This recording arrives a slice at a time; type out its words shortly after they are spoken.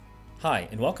Hi,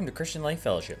 and welcome to Christian Life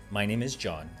Fellowship. My name is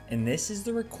John, and this is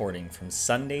the recording from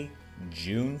Sunday,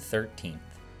 June 13th.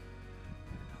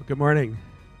 Well, good morning.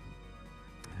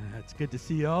 It's good to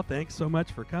see you all. Thanks so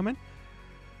much for coming.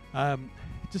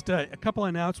 Just a couple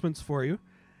announcements for you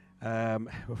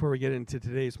before we get into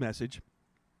today's message.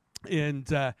 And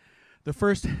the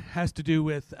first has to do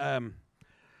with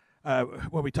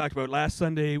what we talked about last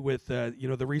Sunday with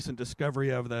the recent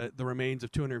discovery of the remains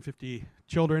of 250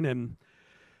 children and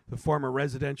the former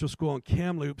residential school in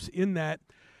Kamloops. In that,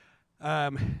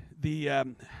 our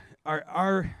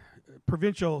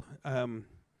provincial part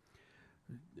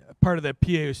of the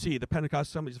PAOC, the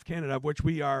Pentecost Assemblies of Canada, of which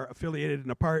we are affiliated and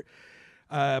a part,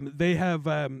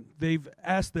 they've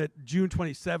asked that June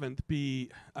 27th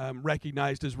be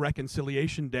recognized as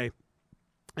Reconciliation Day,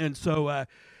 and so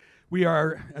we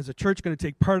are, as a church, going to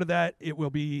take part of that. It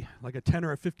will be like a 10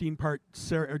 or 15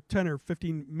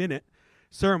 minute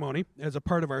ceremony as a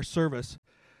part of our service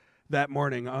that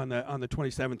morning on the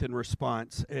 27th in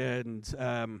response. And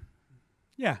I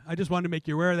just wanted to make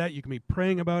you aware of that. You can be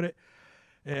praying about it,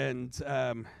 and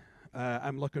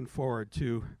I'm looking forward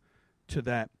to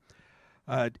that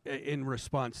in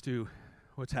response to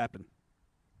what's happened.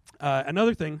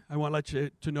 Another thing I want to let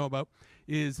you to know about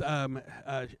is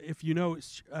if you know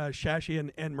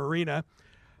Shashi and Marina,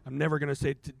 I'm never going to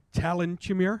say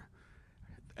Talanchimir.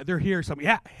 They're here.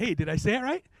 Yeah. Hey, did I say it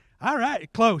right? All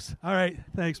right. Close. All right.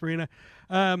 Thanks, Marina.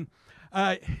 Shashi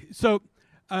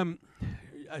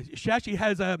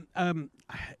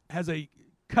has a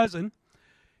cousin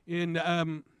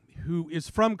who is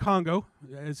from Congo,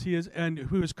 as he is, and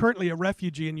who is currently a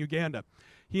refugee in Uganda.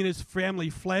 He and his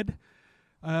family fled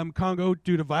Congo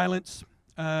due to violence.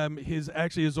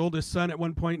 His oldest son at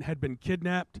one point had been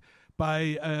kidnapped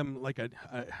by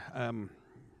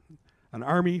an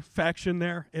army faction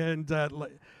there, and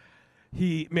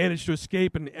he managed to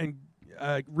escape and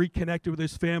reconnected with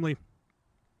his family.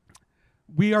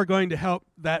 We are going to help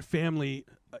that family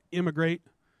immigrate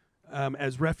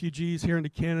as refugees here into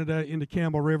Canada, into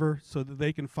Campbell River, so that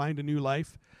they can find a new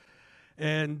life.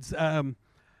 And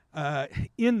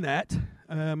in that,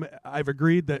 I've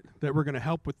agreed that we're going to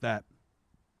help with that.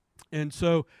 And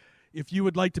so if you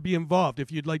would like to be involved,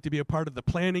 if you'd like to be a part of the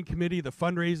planning committee, the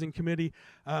fundraising committee,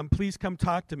 please come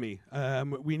talk to me.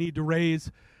 We need to raise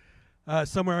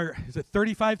somewhere, is it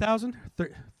 $35,000?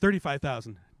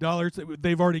 $35,000.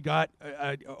 They've already got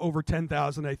over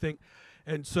 $10,000, I think.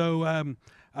 And so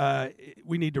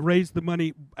we need to raise the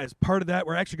money. As part of that,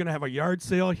 we're actually going to have a yard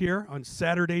sale here on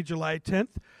Saturday, July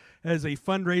 10th as a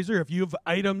fundraiser. If you have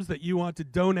items that you want to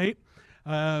donate,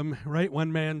 right?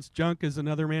 One man's junk is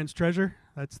another man's treasure.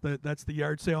 That's the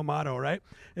yard sale motto, right?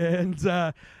 And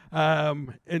so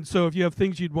if you have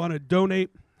things you'd want to donate,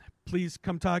 please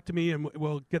come talk to me and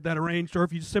we'll get that arranged. Or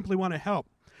if you simply want to help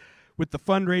with the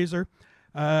fundraiser,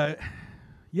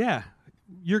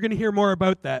 you're going to hear more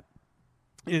about that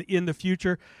in the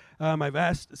future. I've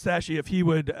asked Sashi if he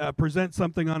would present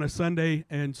something on a Sunday,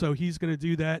 and so he's going to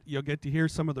do that. You'll get to hear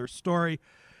some of their story.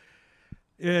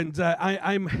 And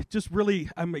I'm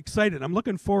excited. I'm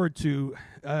looking forward to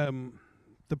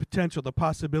the potential, the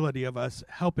possibility of us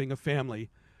helping a family.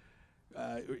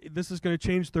 This is going to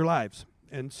change their lives.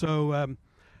 And so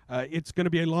it's going to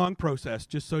be a long process,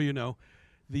 just so you know.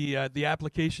 The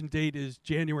application date is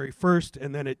January 1st,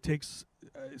 and then it takes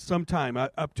some time,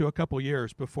 up to a couple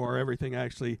years, before everything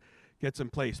actually gets in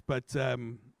place. But as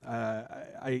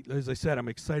I said, I'm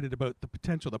excited about the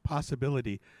potential, the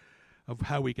possibility of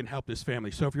how we can help this family.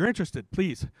 So if you're interested,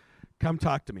 please come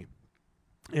talk to me.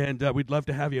 And we'd love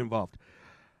to have you involved.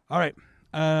 All right.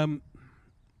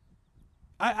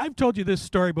 I've told you this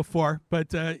story before,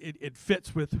 but it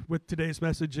fits with today's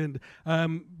message. And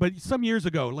but some years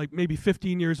ago, like maybe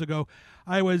 15 years ago,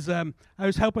 I was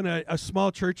helping a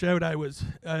small church out.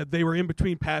 They were in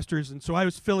between pastors, and so I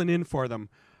was filling in for them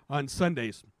on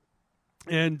Sundays.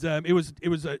 And it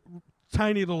was a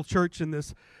tiny little church in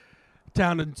this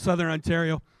town in southern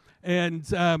Ontario, and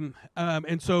so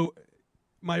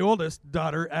my oldest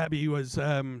daughter Abby was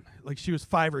she was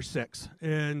 5 or 6,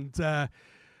 and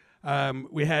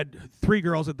we had 3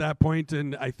 girls at that point,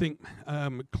 and I think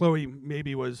Chloe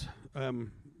maybe was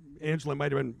Angela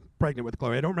might have been pregnant with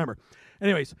Chloe. I don't remember.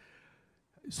 Anyways,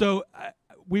 so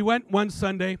we went one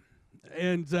Sunday,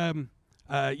 and we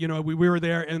were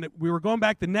there, and we were going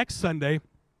back the next Sunday,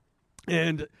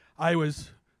 and I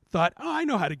thought, I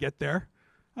know how to get there.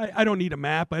 I don't need a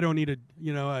map. I don't need a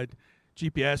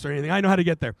GPS or anything. I know how to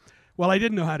get there. Well, I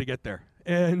didn't know how to get there.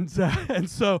 And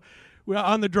so we're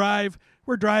on the drive.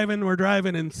 We're driving,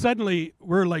 and suddenly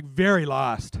we're like very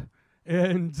lost.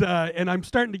 And I'm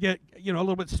starting to get, a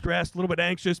little bit stressed, a little bit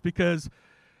anxious because,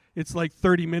 it's like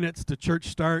 30 minutes to church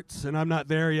starts, and I'm not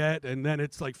there yet, and then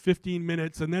it's like 15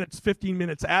 minutes, and then it's 15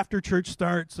 minutes after church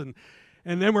starts, and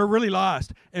then we're really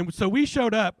lost. And so we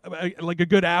showed up like a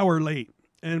good hour late,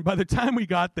 and by the time we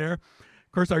got there,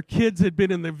 of course, our kids had been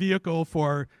in the vehicle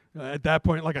for, at that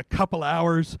point, like a couple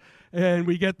hours, and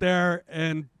we get there,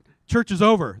 and church is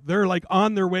over. They're like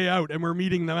on their way out, and we're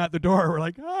meeting them at the door. We're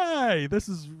like, hey, this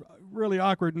is really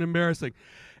awkward and embarrassing.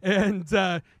 And,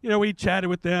 we chatted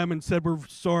with them and said we're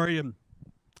sorry.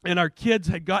 And our kids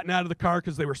had gotten out of the car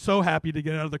because they were so happy to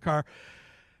get out of the car.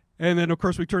 And then, of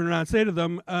course, we turned around and say to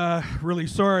them, really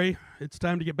sorry, it's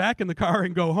time to get back in the car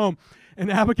and go home. And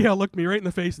Abigail looked me right in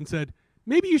the face and said,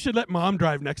 maybe you should let Mom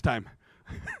drive next time.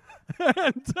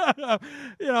 And,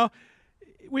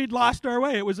 we'd lost our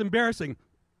way. It was embarrassing.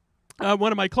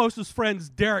 One of my closest friends,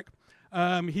 Derek,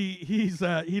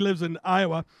 he lives in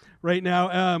Iowa right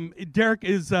now. Derek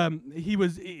is I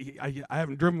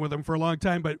haven't driven with him for a long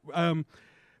time, but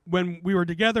when we were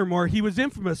together more, he was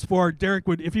infamous for Derek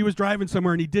would, if he was driving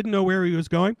somewhere and he didn't know where he was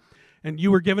going, and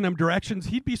you were giving him directions,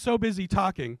 he'd be so busy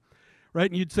talking, right?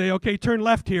 And you'd say, okay, turn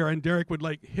left here, and Derek would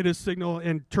like hit his signal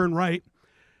and turn right,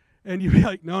 and you'd be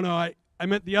like, no, I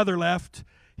meant the other left.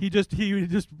 He just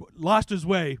lost his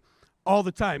way all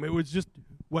the time. It was just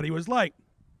what he was like.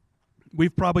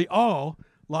 We've probably all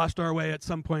lost our way at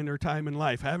some point in our time in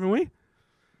life, haven't we?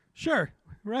 Sure,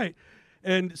 right.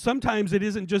 And sometimes it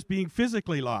isn't just being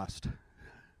physically lost.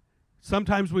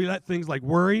 Sometimes we let things like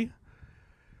worry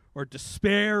or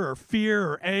despair or fear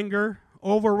or anger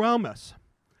overwhelm us.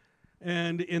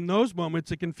 And in those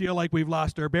moments, it can feel like we've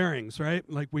lost our bearings, right?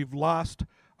 Like we've lost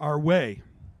our way.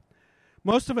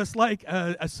 Most of us like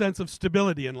a sense of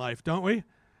stability in life, don't we?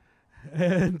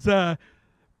 And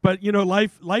but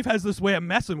life has this way of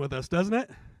messing with us, doesn't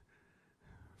it?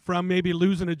 From maybe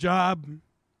losing a job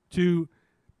to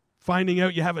finding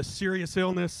out you have a serious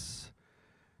illness,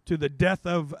 to the death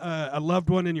of a loved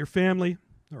one in your family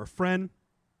or a friend.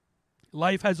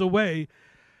 Life has a way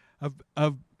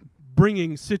of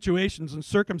bringing situations and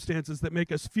circumstances that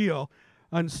make us feel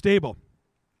unstable.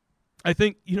 I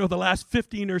think, the last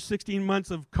 15 or 16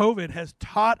 months of COVID has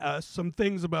taught us some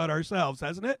things about ourselves,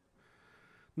 hasn't it?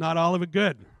 Not all of it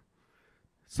good.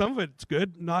 Some of it's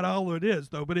good, not all of it is,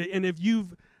 though. And if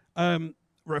you've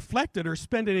reflected or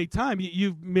spent any time,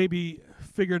 you've maybe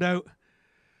figured out,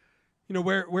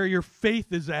 where your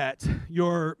faith is at,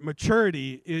 your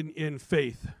maturity in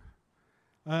faith,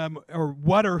 or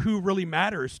what or who really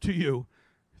matters to you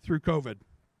through COVID.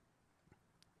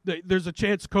 There's a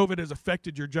chance COVID has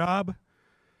affected your job,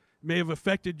 may have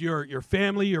affected your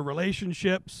family, your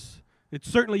relationships. It's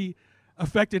certainly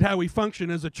affected how we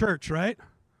function as a church, right?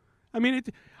 I mean,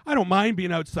 I don't mind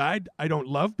being outside. I don't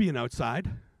love being outside,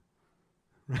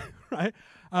 right?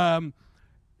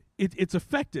 It's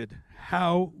affected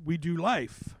how we do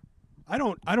life. I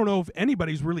don't know if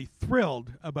anybody's really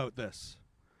thrilled about this.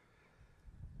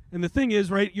 And the thing is,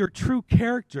 right, your true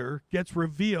character gets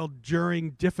revealed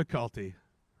during difficulty.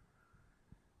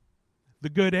 The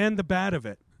good and the bad of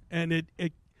it. And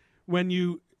when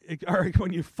you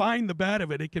find the bad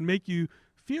of it, it can make you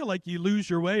feel like you lose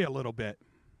your way a little bit.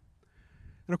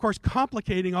 And of course,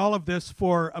 complicating all of this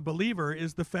for a believer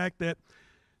is the fact that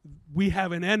we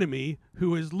have an enemy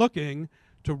who is looking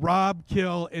to rob,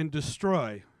 kill, and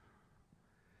destroy.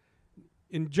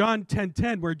 In John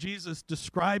 10:10, where Jesus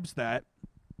describes that,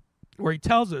 where he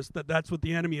tells us that that's what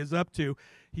the enemy is up to,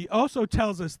 he also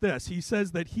tells us this. He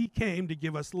says that he came to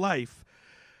give us life,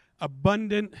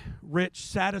 abundant, rich,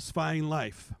 satisfying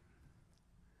life.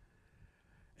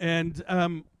 And,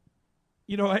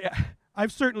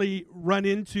 I've certainly run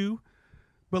into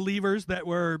believers that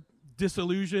were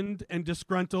disillusioned and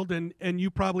disgruntled, and you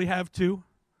probably have too.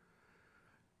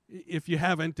 If you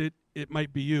haven't, it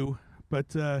might be you. But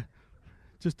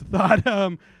just a thought.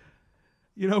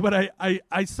 But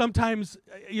I sometimes,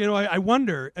 I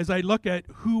wonder as I look at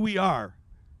who we are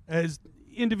as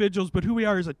individuals, but who we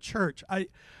are as a church. I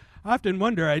often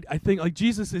wonder, I think, like,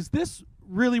 Jesus, is this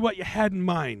really what you had in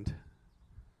mind?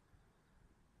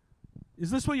 Is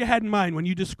this what you had in mind when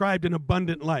you described an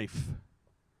abundant life?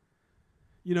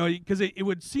 Because it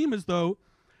would seem as though,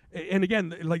 and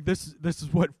again, like this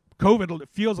is what COVID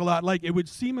feels a lot like. It would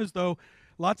seem as though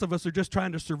lots of us are just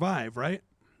trying to survive, right?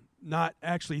 Not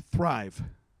actually thrive.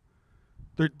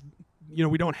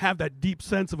 We don't have that deep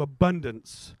sense of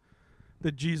abundance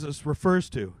that Jesus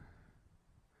refers to.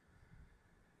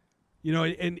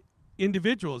 And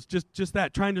individuals, just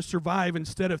that, trying to survive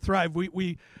instead of thrive.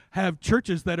 We have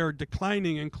churches that are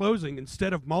declining and closing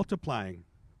instead of multiplying.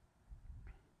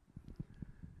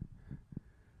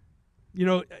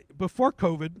 Before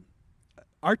COVID,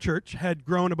 our church had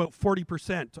grown about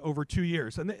 40% over 2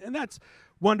 years. And that's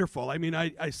wonderful. I mean,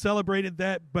 I celebrated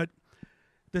that, but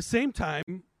at the same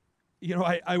time,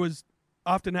 I was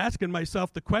often asking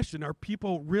myself the question, are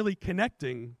people really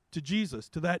connecting to Jesus,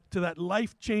 to that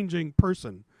life-changing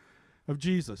person of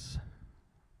Jesus?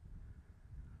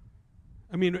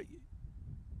 I mean,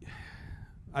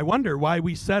 I wonder why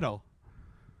we settle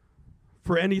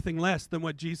for anything less than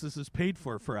what Jesus has paid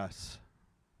for us.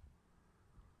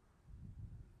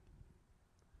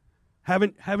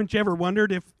 Haven't you ever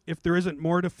wondered if there isn't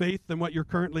more to faith than what you're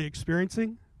currently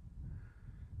experiencing?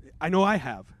 I know I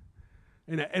have.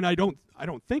 And I don't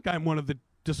think I'm one of the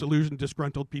disillusioned,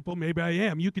 disgruntled people. Maybe I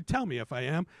am. You could tell me if I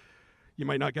am. You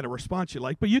might not get a response you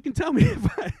like, but you can tell me if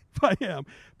I am.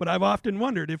 But I've often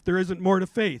wondered if there isn't more to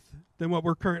faith than what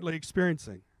we're currently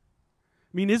experiencing.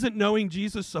 I mean, isn't knowing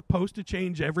Jesus supposed to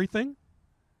change everything?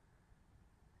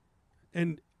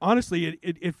 And honestly,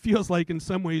 it feels like in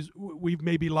some ways we've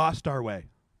maybe lost our way.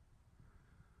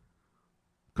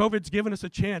 COVID's given us a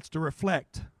chance to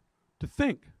reflect, to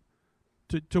think,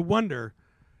 to wonder.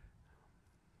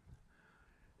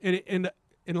 And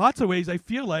in lots of ways, I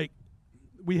feel like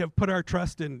we have put our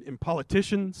trust in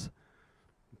politicians,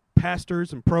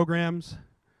 pastors, and programs,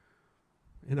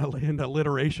 in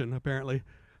alliteration, apparently.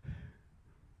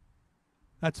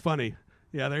 That's funny.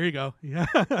 Yeah, there you go. Yeah,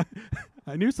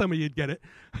 I knew some of you'd get it.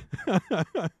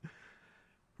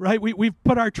 Right? We've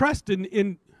put our trust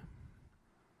in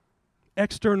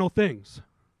external things.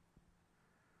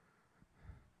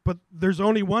 But there's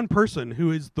only one person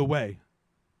who is the way.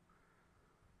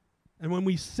 And when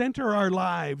we center our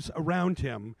lives around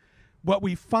him, what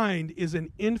we find is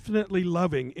an infinitely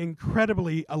loving,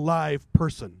 incredibly alive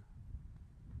person.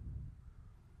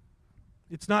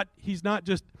 He's not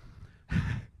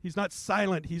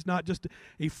silent. He's not just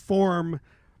a form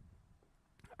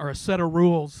or a set of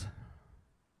rules.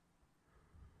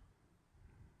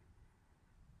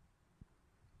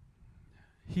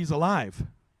 He's alive.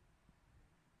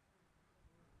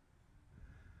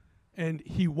 And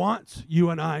he wants you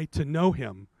and I to know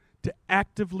him, to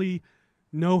actively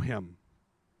know him.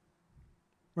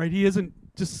 Right? He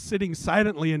isn't just sitting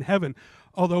silently in heaven,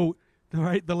 although,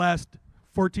 right, the last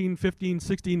 14, 15,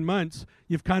 16 months,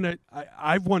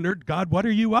 I've wondered, God, what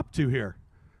are you up to here?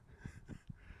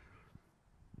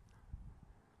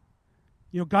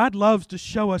 God loves to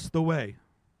show us the way.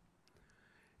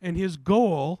 And his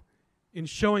goal in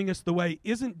showing us the way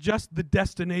isn't just the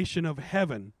destination of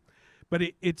heaven, but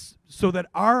it's so that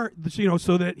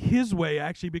so that his way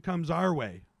actually becomes our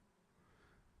way.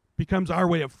 Becomes our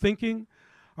way of thinking,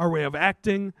 our way of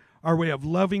acting, our way of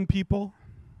loving people.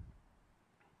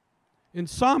 In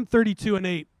Psalm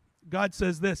 32:8, God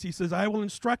says this. He says, I will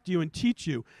instruct you and teach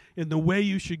you in the way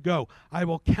you should go. I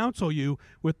will counsel you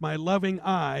with my loving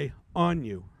eye on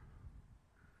you.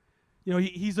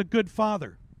 He's a good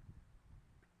father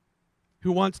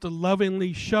who wants to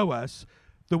lovingly show us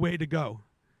the way to go.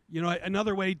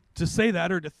 Another way to say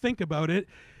that or to think about it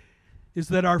is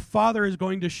that our Father is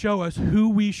going to show us who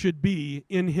we should be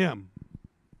in him.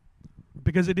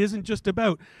 Because it isn't just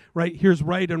about, right, here's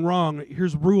right and wrong,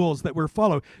 here's rules that we're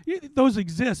following. Those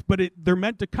exist, but they're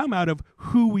meant to come out of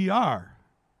who we are.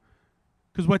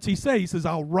 Because what's he say? He says,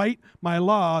 I'll write my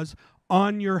laws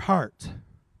on your heart.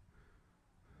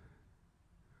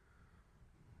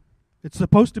 It's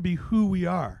supposed to be who we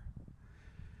are.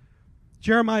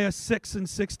 Jeremiah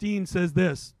 6:16 says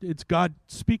this. It's God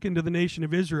speaking to the nation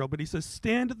of Israel, but he says,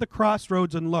 stand at the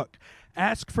crossroads and look.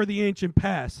 Ask for the ancient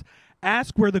paths.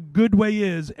 Ask where the good way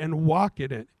is and walk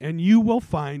in it, and you will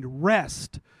find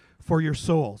rest for your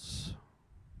souls.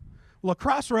 Well, a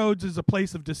crossroads is a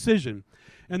place of decision,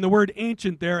 and the word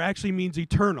ancient there actually means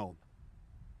eternal.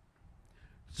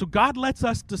 So God lets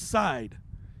us decide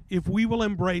if we will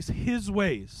embrace his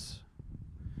ways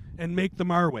and make them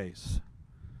our ways.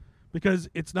 Because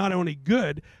it's not only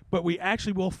good, but we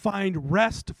actually will find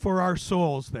rest for our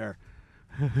souls there.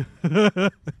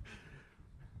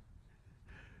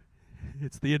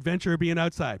 It's the adventure of being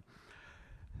outside.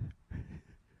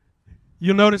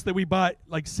 You'll notice that we bought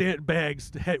like sand bags,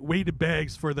 weighted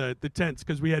bags for the tents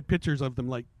because we had pictures of them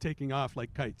like taking off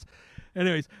like kites.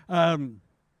 Anyways,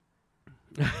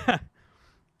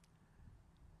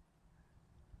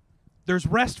 there's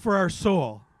rest for our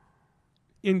soul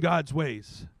in God's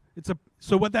ways.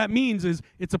 So what that means is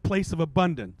it's a place of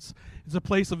abundance. It's a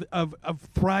place of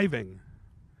thriving.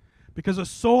 Because a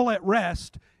soul at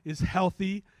rest is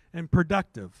healthy and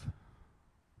productive.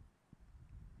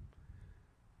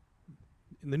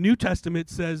 In the New Testament,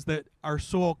 it says that our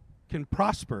soul can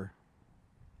prosper,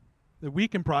 that we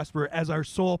can prosper as our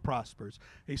soul prospers.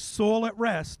 A soul at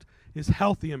rest is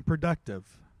healthy and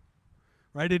productive.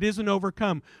 Right? It isn't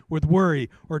overcome with worry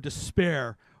or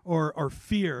despair or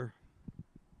fear.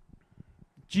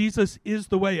 Jesus is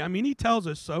the way. I mean, he tells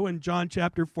us so in John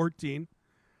chapter 14.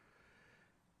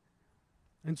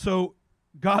 And so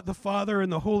God the Father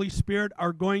and the Holy Spirit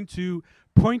are going to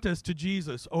point us to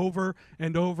Jesus over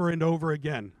and over and over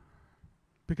again.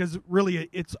 Because really,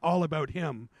 it's all about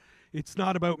him. It's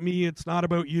not about me. It's not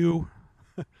about you.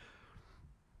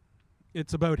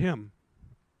 It's about him.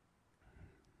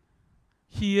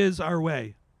 He is our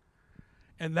way.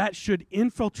 And that should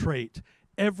infiltrate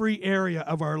every area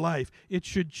of our life. It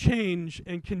should change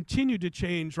and continue to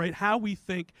change, right? How we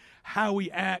think, how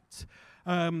we act,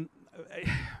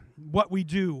 what we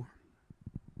do.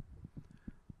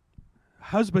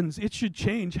 Husbands, it should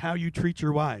change how you treat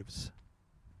your wives.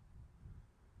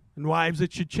 And wives,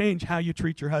 it should change how you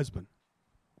treat your husband.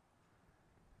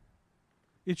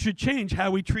 It should change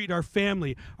how we treat our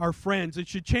family, our friends. It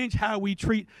should change how we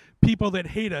treat people that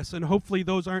hate us, and hopefully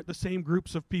those aren't the same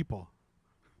groups of people.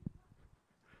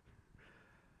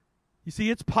 You see,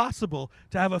 it's possible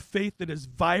to have a faith that is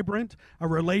vibrant, a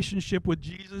relationship with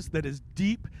Jesus that is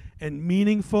deep and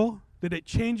meaningful, that it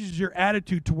changes your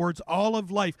attitude towards all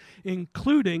of life,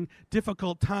 including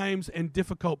difficult times and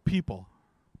difficult people.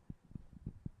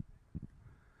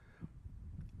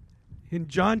 In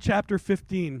John chapter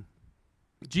 15,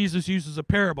 Jesus uses a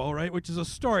parable, right, which is a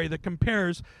story that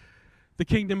compares the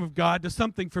kingdom of God to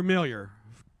something familiar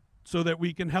so that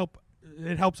we can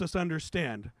it helps us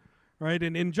understand, right?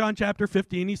 And in John chapter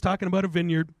 15, he's talking about a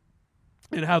vineyard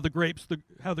and how the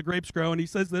grapes grow, and he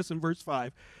says this in verse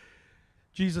 5.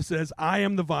 Jesus says, "I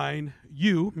am the vine,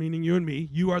 you," meaning you and me,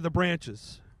 "you are the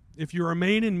branches. If you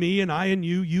remain in me and I in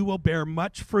you, you will bear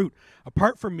much fruit.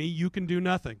 Apart from me, you can do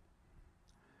nothing."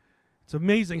 It's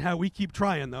amazing how we keep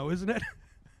trying, though, isn't it?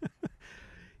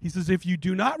 He says, "If you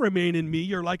do not remain in me,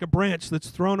 you're like a branch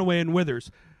that's thrown away and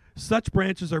withers. Such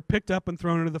branches are picked up and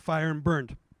thrown into the fire and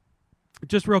burned."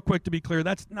 Just real quick to be clear,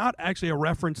 that's not actually a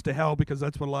reference to hell, because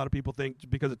that's what a lot of people think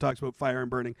because it talks about fire and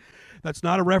burning. That's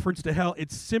not a reference to hell.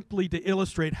 It's simply to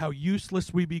illustrate how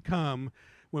useless we become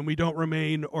when we don't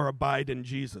remain or abide in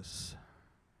Jesus.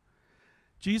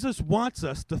 Jesus wants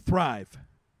us to thrive,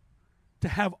 to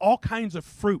have all kinds of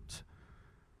fruit,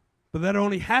 but that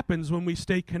only happens when we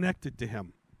stay connected to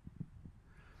him.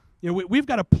 You know, we've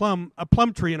got a plum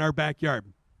tree in our backyard.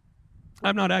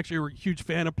 I'm not actually a huge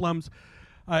fan of plums.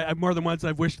 I've more than once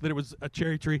I've wished that it was a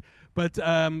cherry tree. But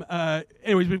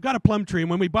anyways, we've got a plum tree, and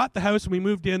when we bought the house and we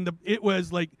moved in, it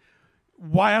was like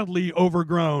wildly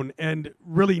overgrown and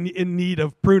really in need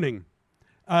of pruning.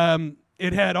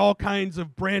 It had all kinds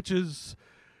of branches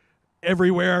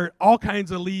everywhere, all kinds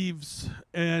of leaves,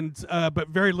 and but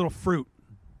very little fruit.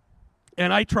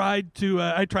 And I tried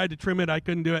to trim it. I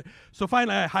couldn't do it. So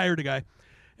finally, I hired a guy,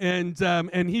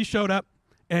 and he showed up,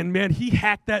 and man, he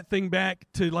hacked that thing back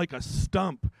to like a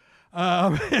stump.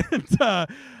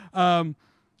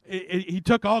 He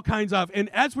took all kinds of. And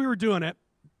as we were doing it,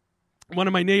 one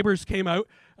of my neighbors came out,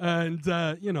 and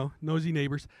nosy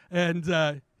neighbors,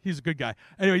 and he's a good guy.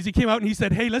 Anyways, he came out and he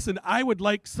said, "Hey, listen, I would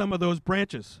like some of those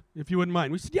branches, if you wouldn't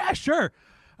mind." We said, "Yeah, sure."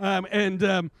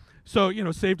 So,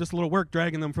 saved us a little work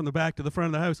dragging them from the back to the front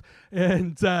of the house.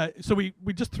 And so we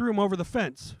just threw them over the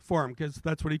fence for him, because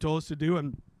that's what he told us to do.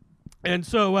 And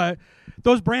so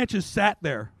those branches sat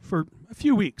there for a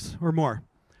few weeks or more.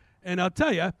 And I'll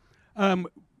tell you,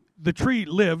 the tree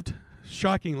lived,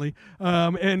 shockingly,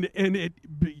 and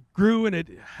it grew and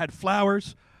it had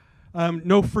flowers,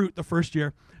 no fruit the first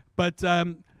year. But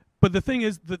the thing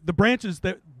is, the branches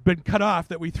that had been cut off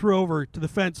that we threw over to the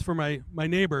fence for my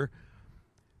neighbor,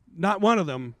 not one of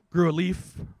them grew a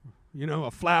leaf,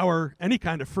 a flower, any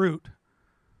kind of fruit.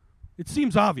 It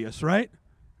seems obvious, right?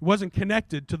 It wasn't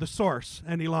connected to the source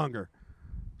any longer.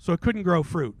 So it couldn't grow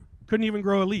fruit. Couldn't even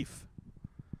grow a leaf.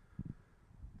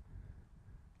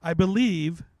 I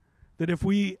believe that if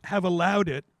we have allowed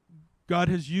it, God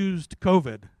has used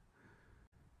COVID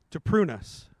to prune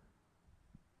us.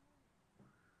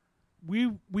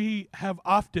 We have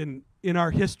often in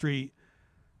our history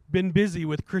been busy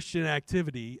with Christian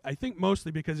activity, I think mostly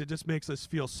because it just makes us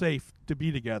feel safe to be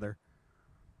together.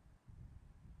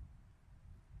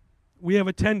 We have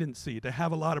a tendency to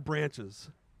have a lot of branches,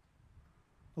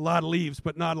 a lot of leaves,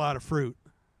 but not a lot of fruit.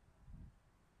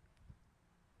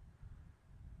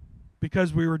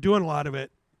 Because we were doing a lot of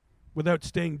it without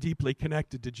staying deeply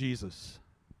connected to Jesus.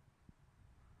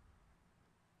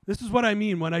 This is what I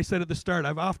mean when I said at the start,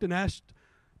 I've often asked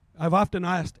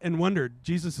and wondered,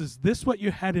 Jesus, is this what you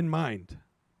had in mind?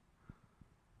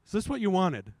 Is this what you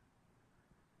wanted?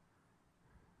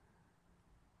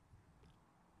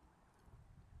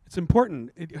 It's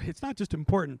important. It's not just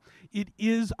important. It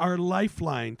is our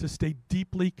lifeline to stay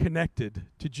deeply connected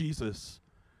to Jesus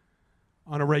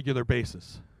on a regular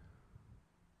basis.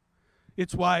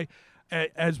 It's why,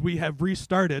 as we have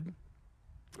restarted,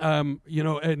 as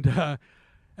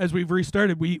we've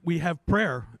restarted, we have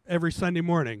prayer every Sunday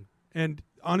morning. And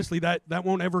honestly, that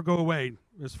won't ever go away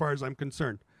as far as I'm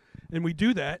concerned. And we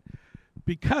do that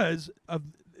because of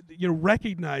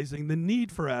recognizing the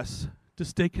need for us to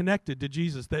stay connected to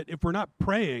Jesus, that if we're not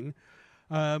praying,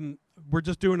 we're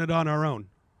just doing it on our own.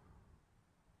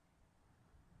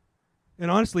 And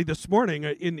honestly, this morning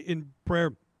in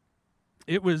prayer,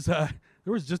 it was there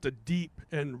was just a deep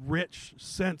and rich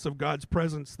sense of God's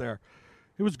presence there.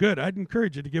 It was good. I'd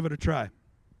encourage you to give it a try.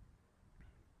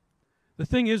 The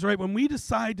thing is, right, when we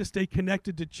decide to stay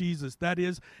connected to Jesus, that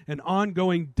is an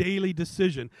ongoing daily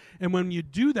decision. And when you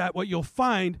do that, what you'll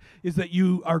find is that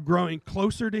you are growing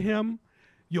closer to Him,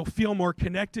 you'll feel more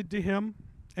connected to Him,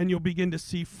 and you'll begin to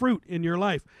see fruit in your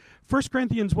life. 1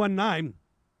 Corinthians 1:9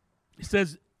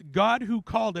 says, God who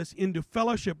called us into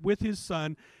fellowship with His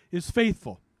Son is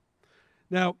faithful.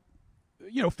 Now,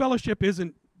 fellowship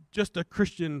isn't just a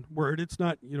Christian word. It's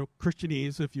not,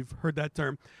 Christianese, if you've heard that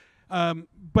term.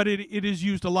 But it is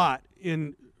used a lot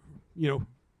in,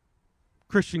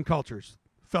 Christian cultures,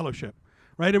 fellowship,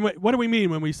 right? And what do we mean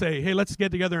when we say, hey, let's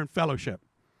get together and fellowship?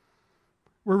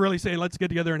 We're really saying, let's get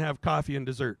together and have coffee and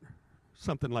dessert,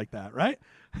 something like that, right?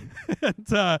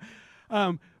 But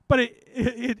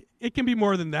it can be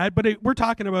more than that. But we're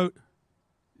talking about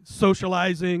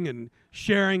socializing and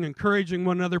sharing, encouraging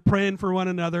one another, praying for one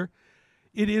another.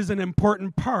 It is an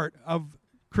important part of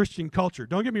Christian culture.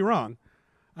 Don't get me wrong.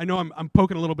 I know I'm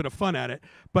poking a little bit of fun at it,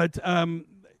 but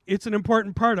it's an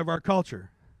important part of our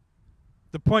culture.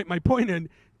 My point in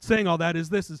saying all that is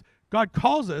God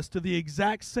calls us to the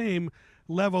exact same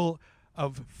level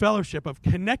of fellowship, of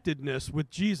connectedness with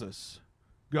Jesus.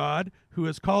 God, who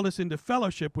has called us into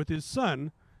fellowship with His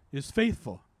Son, is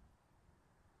faithful.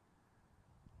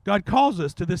 God calls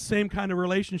us to this same kind of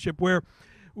relationship where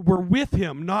we're with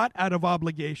Him, not out of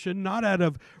obligation, not out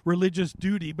of religious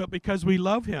duty, but because we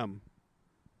love Him.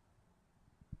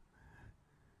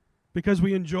 Because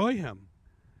we enjoy Him.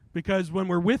 Because when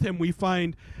we're with Him, we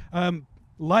find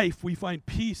life, we find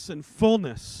peace and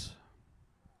fullness.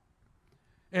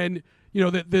 And,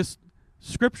 this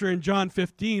scripture in John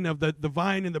 15 of the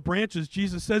vine and the branches,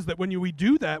 Jesus says that when we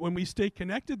do that, when we stay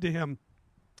connected to Him,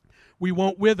 we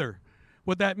won't wither.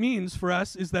 What that means for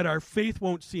us is that our faith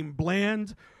won't seem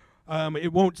bland.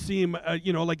 It won't seem,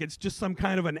 like it's just some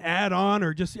kind of an add-on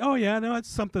or just, oh yeah, no, it's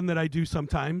something that I do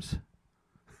sometimes.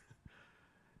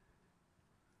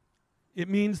 It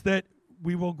means that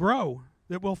we will grow,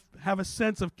 that we'll have a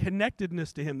sense of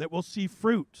connectedness to Him, that we'll see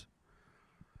fruit.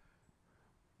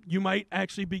 You might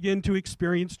actually begin to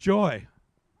experience joy.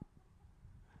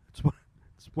 It's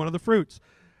one of the fruits.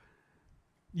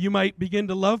 You might begin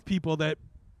to love people that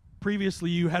previously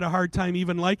you had a hard time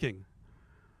even liking.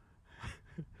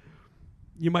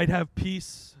 You might have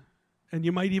peace, and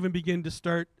you might even begin to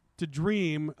start to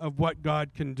dream of what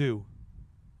God can do.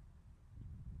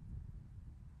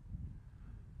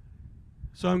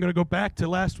 So I'm going to go back to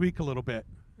last week a little bit,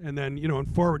 and then,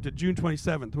 and forward to June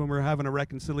 27th when we're having a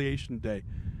reconciliation day.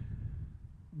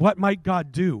 What might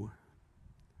God do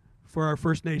for our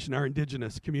First Nation, our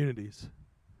Indigenous communities?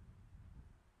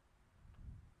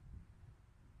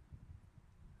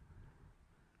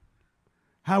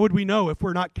 How would we know if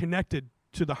we're not connected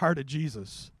to the heart of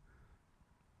Jesus?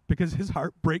 Because His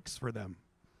heart breaks for them.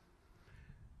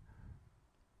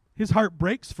 His heart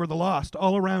breaks for the lost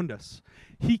all around us.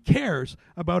 He cares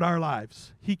about our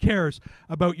lives. He cares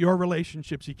about your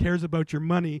relationships. He cares about your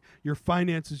money, your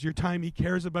finances, your time. He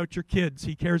cares about your kids.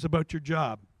 He cares about your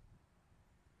job.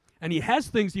 And He has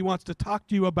things He wants to talk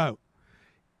to you about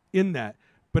in that.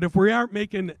 But if we aren't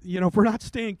if we're not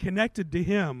staying connected to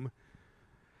Him,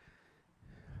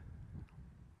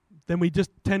 then we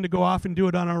just tend to go off and do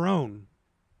it on our own.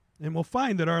 And we'll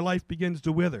find that our life begins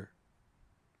to wither.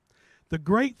 The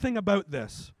great thing about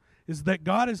this is that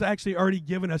God has actually already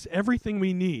given us everything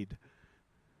we need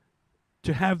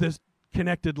to have this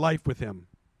connected life with Him,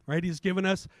 right? He's given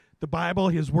us the Bible,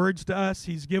 His words to us.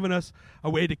 He's given us a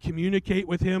way to communicate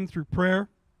with Him through prayer.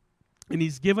 And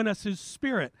He's given us His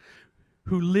Spirit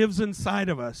who lives inside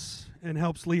of us and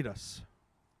helps lead us.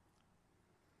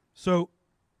 So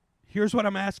here's what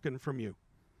I'm asking from you.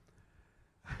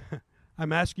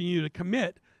 I'm asking you to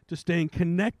commit to staying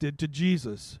connected to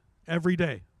Jesus every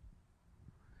day,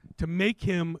 to make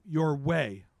Him your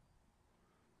way,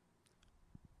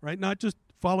 right? Not just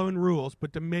following rules,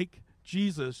 but to make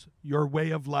Jesus your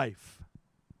way of life.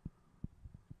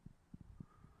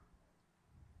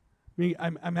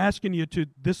 I'm asking you to,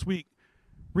 this week,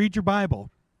 read your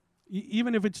Bible,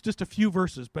 even if it's just a few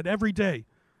verses, but every day,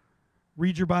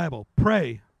 read your Bible,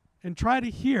 pray, and try to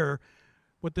hear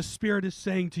what the Spirit is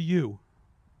saying to you.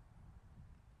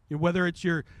 Whether it's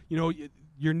your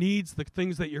needs, the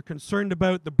things that you're concerned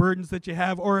about, the burdens that you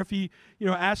have, or if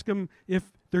ask him if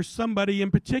there's somebody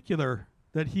in particular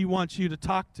that he wants you to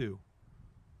talk to,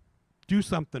 do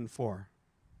something for.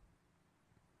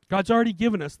 God's already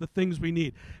given us the things we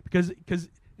need.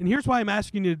 And here's why I'm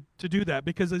asking you to do that,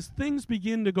 because as things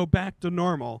begin to go back to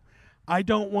normal, I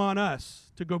don't want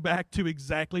us to go back to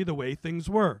exactly the way things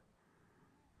were.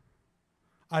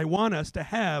 I want us to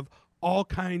have all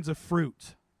kinds of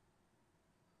fruit.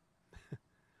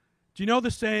 Do you know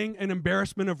the saying, an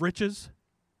embarrassment of riches?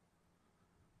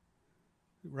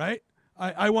 Right?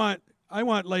 I want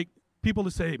like people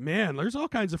to say, man, there's all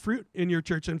kinds of fruit in your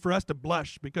church, and for us to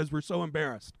blush because we're so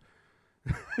embarrassed.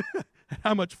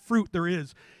 How much fruit there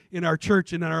is in our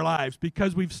church and in our lives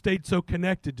because we've stayed so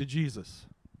connected to Jesus.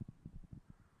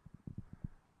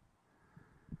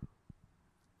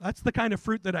 That's the kind of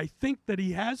fruit that I think that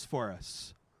he has for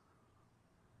us.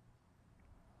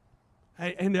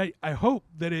 I hope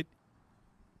that it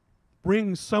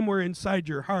brings somewhere inside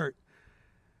your heart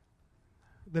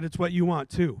that it's what you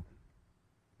want too.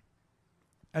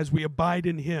 As we abide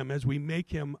in him, as we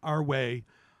make him our way,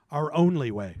 our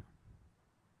only way.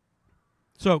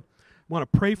 So, I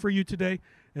want to pray for you today,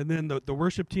 and then the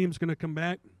worship team's going to come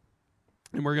back,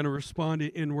 and we're going to respond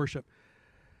in worship.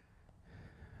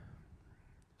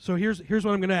 So here's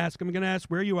what I'm going to ask. I'm going to ask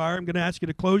where you are. I'm going to ask you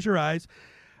to close your eyes.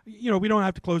 We don't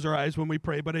have to close our eyes when we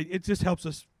pray, but it just helps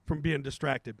us from being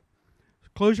distracted.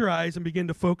 Close your eyes and begin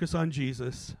to focus on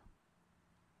Jesus.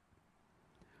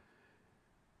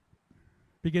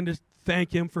 Begin to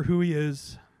thank him for who he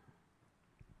is,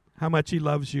 how much he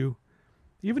loves you,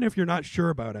 even if you're not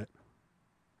sure about it.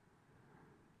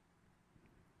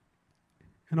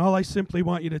 And all I simply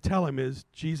want you to tell him is,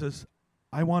 Jesus,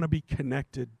 I want to be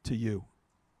connected to you.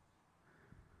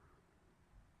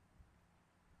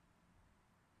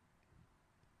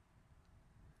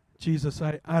 Jesus,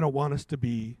 I don't want us to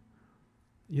be,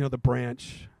 the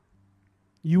branch.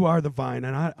 You are the vine,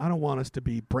 and I don't want us to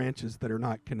be branches that are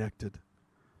not connected.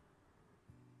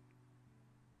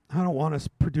 I don't want us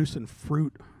producing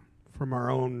fruit from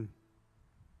our own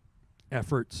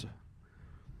efforts,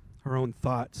 our own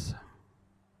thoughts.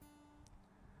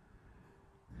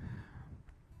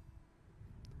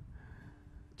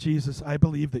 Jesus, I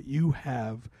believe that you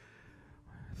have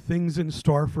things in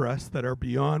store for us that are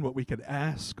beyond what we could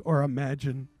ask or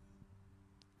imagine.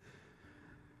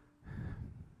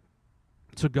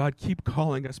 So God, keep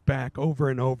calling us back over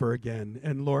and over again.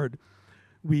 And Lord,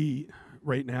 we,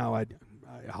 right now,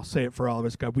 I'll say it for all of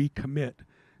us, God, we commit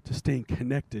to staying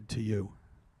connected to you.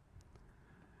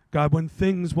 God, when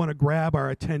things want to grab our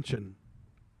attention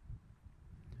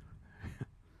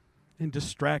and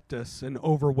distract us and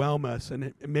overwhelm us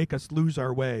and make us lose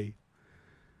our way,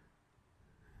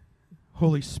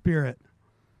 Holy Spirit,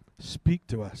 speak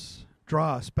to us.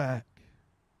 Draw us back.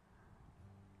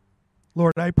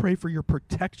 Lord, I pray for your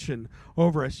protection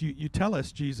over us. You tell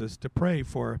us, Jesus, to pray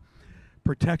for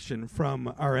protection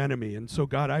from our enemy. And so,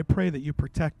 God, I pray that you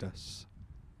protect us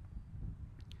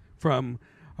from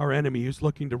our enemy who's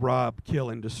looking to rob, kill,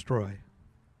 and destroy.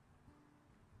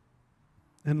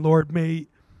 And Lord, may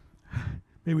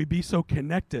we be so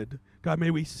connected. God, may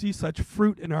we see such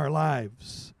fruit in our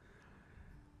lives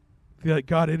that,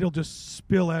 God, it'll just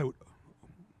spill out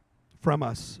from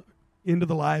us into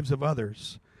the lives of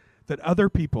others, that other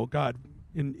people, God,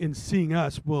 in seeing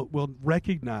us will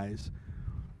recognize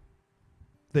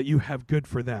that you have good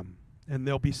for them, and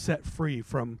they'll be set free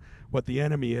from what the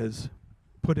enemy has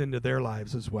put into their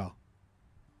lives as well.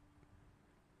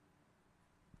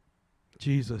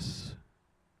 Jesus,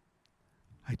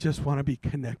 I just want to be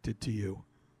connected to you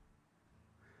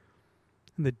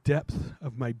in the depth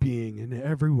of my being in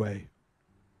every way,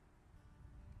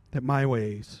 that my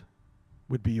ways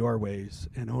would be your ways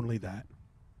and only that.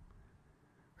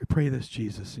 We pray this,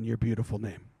 Jesus, in your beautiful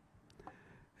name.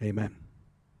 Amen.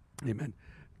 Amen.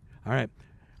 All right.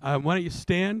 Why don't you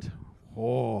stand?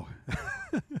 Oh,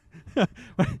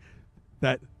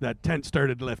 that tent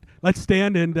started to lift. Let's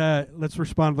stand and let's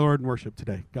respond to the Lord in worship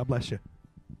today. God bless you.